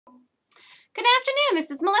Good afternoon.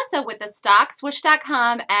 This is Melissa with the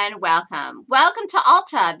StockSwoosh.com and welcome. Welcome to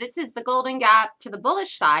Ulta. This is the golden gap to the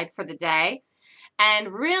bullish side for the day.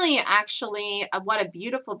 And really, actually, what a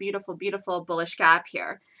beautiful, beautiful, beautiful bullish gap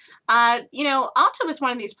here. Ulta was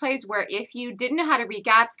one of these plays where if you didn't know how to read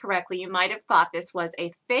gaps correctly, you might have thought this was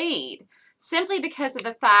a fade, simply because of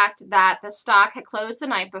the fact that the stock had closed the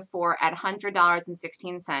night before at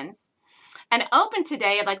 $100.16 and opened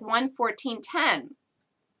today at like 114.10.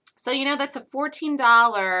 So, that's a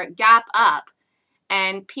 $14 gap up,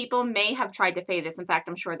 and people may have tried to fade this. In fact,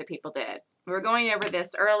 I'm sure that people did. We were going over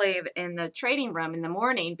this early in the trading room in the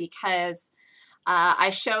morning because I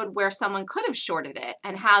showed where someone could have shorted it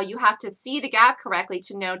and how you have to see the gap correctly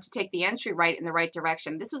to know to take the entry right in the right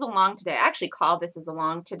direction. This was a long today. I actually called this as a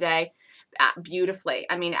long today beautifully.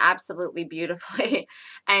 I mean, absolutely beautifully.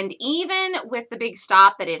 And even with the big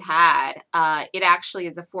stop that it had, it actually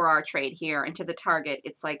is a 4-hour trade here. And to the target,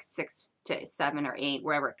 it's like 6 to 7 or 8,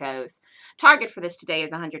 wherever it goes. Target for this today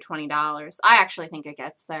is $120. I actually think it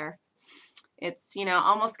gets there. It's,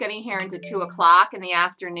 almost getting here into 2 o'clock in the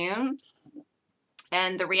afternoon.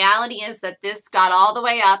 And the reality is that this got all the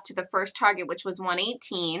way up to the first target, which was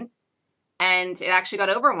 118, and it actually got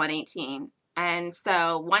over 118. And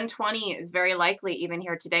so 120 is very likely even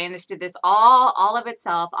here today. And this did this all of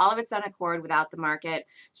itself, all of its own accord without the market.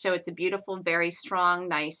 So it's a beautiful, very strong,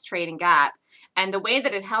 nice trading gap. And the way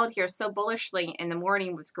that it held here so bullishly in the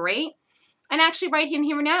morning was great. And actually right in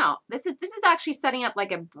here now, this is actually setting up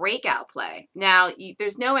like a breakout play. Now,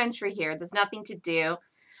 there's no entry here. There's nothing to do.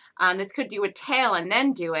 This could do a tail and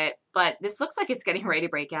then do it, but this looks like it's getting ready to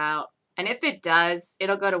break out. And if it does,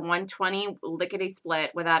 it'll go to 120 lickety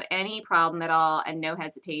split without any problem at all and no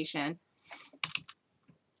hesitation.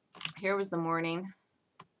 Here was the morning.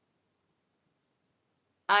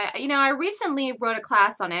 I recently wrote a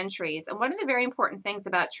class on entries, and one of the very important things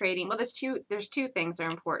about trading, well, there's two things that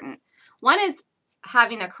are important. One is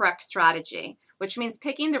having a correct strategy, which means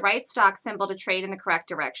picking the right stock symbol to trade in the correct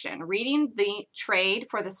direction, reading the trade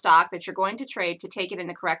for the stock that you're going to trade to take it in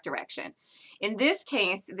the correct direction. In this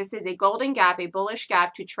case, this is a golden gap, a bullish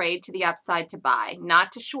gap to trade to the upside to buy,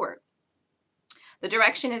 not to short. The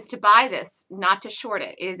direction is to buy this, not to short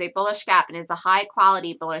it. It is a bullish gap, and it is a high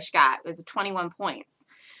quality bullish gap. It was 21 points.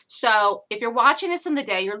 So if you're watching this in the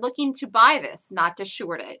day, you're looking to buy this, not to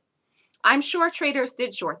short it. I'm sure traders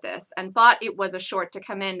did short this and thought it was a short to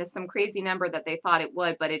come in to some crazy number that they thought it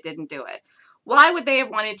would, but it didn't do it. Why would they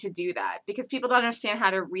have wanted to do that? Because people don't understand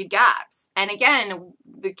how to read gaps. And again,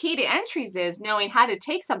 the key to entries is knowing how to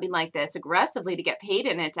take something like this aggressively to get paid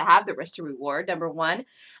in it, to have the risk to reward, number one.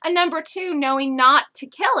 And number two, knowing not to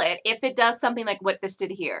kill it if it does something like what this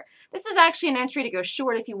did here. This is actually an entry to go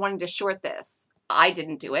short if you wanted to short this. I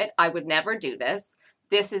didn't do it. I would never do this.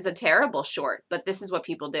 This is a terrible short, but this is what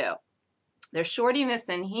people do. They're shorting this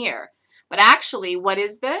in here. But actually, what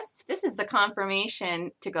is this? This is the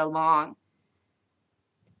confirmation to go long.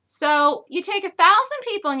 So you take 1,000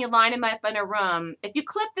 people and you line them up in a room. If you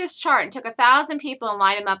clip this chart and took 1,000 people and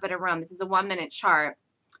line them up in a room, this is a 1-minute chart,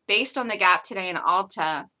 based on the gap today in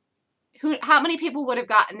Ulta, how many people would have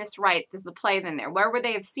gotten this right? This is the play then there. Where would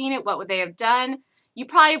they have seen it? What would they have done? You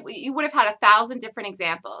would have had 1,000 different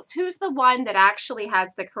examples. Who's the one that actually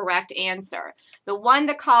has the correct answer? The one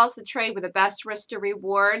that calls the trade with the best risk to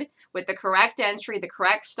reward, with the correct entry, the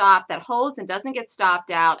correct stop, that holds and doesn't get stopped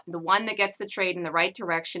out, the one that gets the trade in the right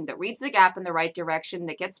direction, that reads the gap in the right direction,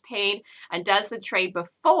 that gets paid and does the trade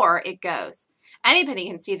before it goes. Anybody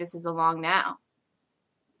can see this is a long now.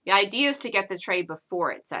 The idea is to get the trade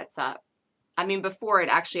before it sets up. I mean, before it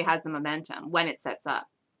actually has the momentum, when it sets up.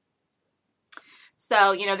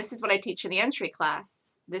 So, this is what I teach in the entry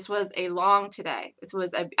class. This was a long today. This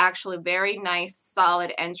was actually a very nice,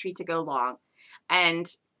 solid entry to go long. And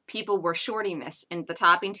people were shorting this in the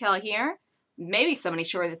topping tail here. Maybe somebody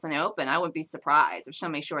shorted this in the open. I wouldn't be surprised if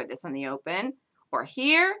somebody shorted this in the open, or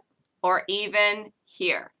here, or even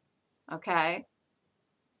here. Okay?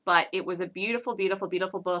 But it was a beautiful, beautiful,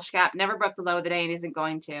 beautiful bullish gap. Never broke the low of the day and isn't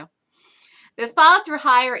going to. The follow-through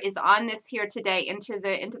higher is on this here today into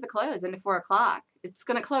the close, into 4 o'clock. It's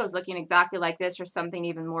going to close looking exactly like this or something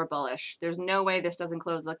even more bullish. There's no way this doesn't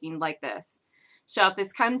close looking like this. So if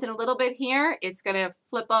this comes in a little bit here, it's going to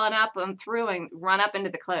flip on up and through and run up into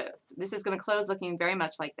the close. This is going to close looking very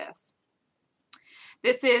much like this.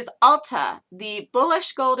 This is Ulta, the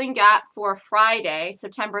bullish golden gap for Friday,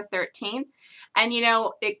 September 13th. And,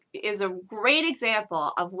 it is a great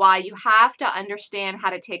example of why you have to understand how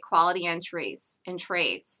to take quality entries in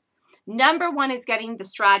trades. Number one is getting the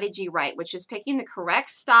strategy right, which is picking the correct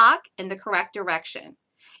stock in the correct direction.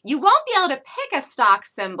 You won't be able to pick a stock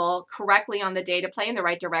symbol correctly on the day to play in the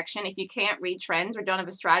right direction if you can't read trends or don't have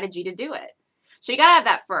a strategy to do it. So you got to have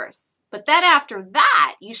that first. But then after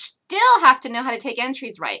that, you still have to know how to take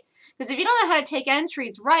entries right. Because if you don't know how to take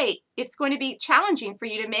entries right, it's going to be challenging for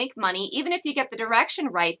you to make money, even if you get the direction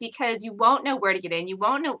right, because you won't know where to get in. You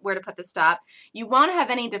won't know where to put the stop. You won't have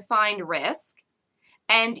any defined risk.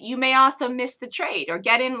 And you may also miss the trade or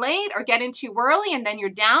get in late or get in too early and then you're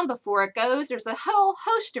down before it goes. There's a whole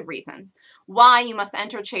host of reasons why you must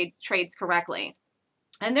enter trades correctly.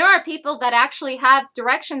 And there are people that actually have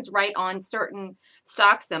directions right on certain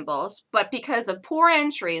stock symbols, but because of poor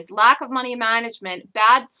entries, lack of money management,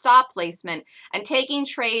 bad stop placement, and taking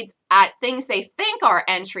trades at things they think are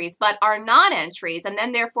entries but are not entries, and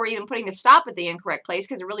then therefore even putting the stop at the incorrect place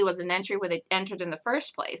because it really was an entry where they entered in the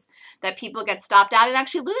first place, that people get stopped out and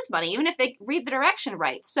actually lose money, even if they read the direction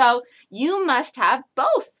right. So you must have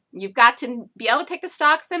both. You've got to be able to pick the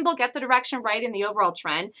stock symbol, get the direction right in the overall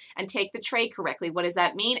trend, and take the trade correctly. What does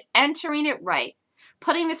that mean? Entering it right,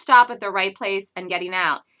 putting the stop at the right place, and getting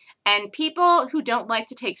out. And people who don't like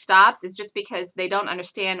to take stops is just because they don't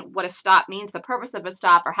understand what a stop means, the purpose of a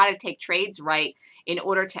stop, or how to take trades right in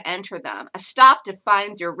order to enter them. A stop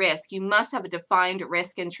defines your risk. You must have a defined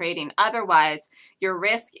risk in trading. Otherwise, your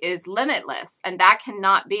risk is limitless, and that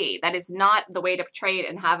cannot be. That is not the way to trade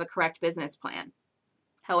and have a correct business plan.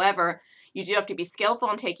 However, you do have to be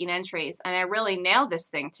skillful in taking entries, and I really nailed this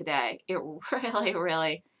thing today. It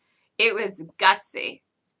really, it was gutsy,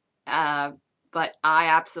 but I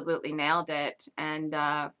absolutely nailed it, and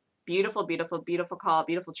beautiful, beautiful, beautiful call,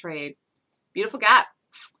 beautiful trade, beautiful gap.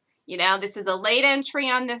 You know, this is a late entry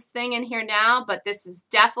on this thing in here now, but this is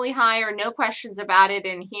definitely higher, no questions about it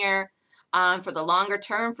in here for the longer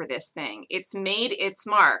term for this thing. It's made its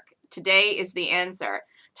mark. Today is the answer.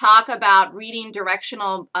 Talk about reading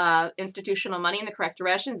directional institutional money in the correct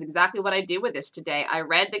direction is exactly what I did with this today. I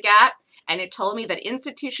read the gap, and it told me that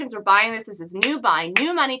institutions were buying this. This is new buying,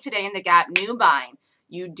 new money today in the gap, new buying.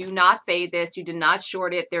 You do not fade this. You do not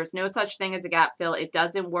short it. There's no such thing as a gap fill. It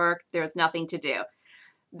doesn't work. There's nothing to do.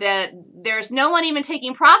 There's no one even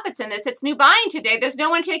taking profits in this. It's new buying today. There's no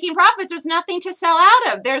one taking profits. There's nothing to sell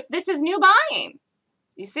out of. This is new buying.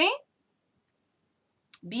 You see?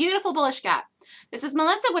 Beautiful bullish gap. This is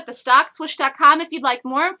Melissa with thestockswoosh.com. If you'd like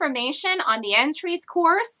more information on the entries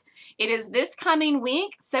course, it is this coming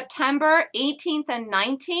week, September 18th and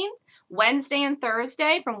 19th, Wednesday and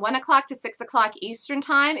Thursday from 1 o'clock to 6 o'clock Eastern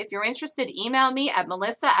Time. If you're interested, email me at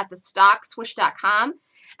melissa@thestockswoosh.com.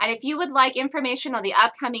 And if you would like information on the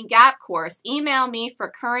upcoming gap course, email me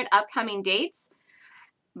for current upcoming dates.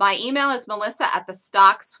 My email is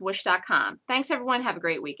melissa@thestockswoosh.com. Thanks, everyone. Have a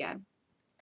great weekend.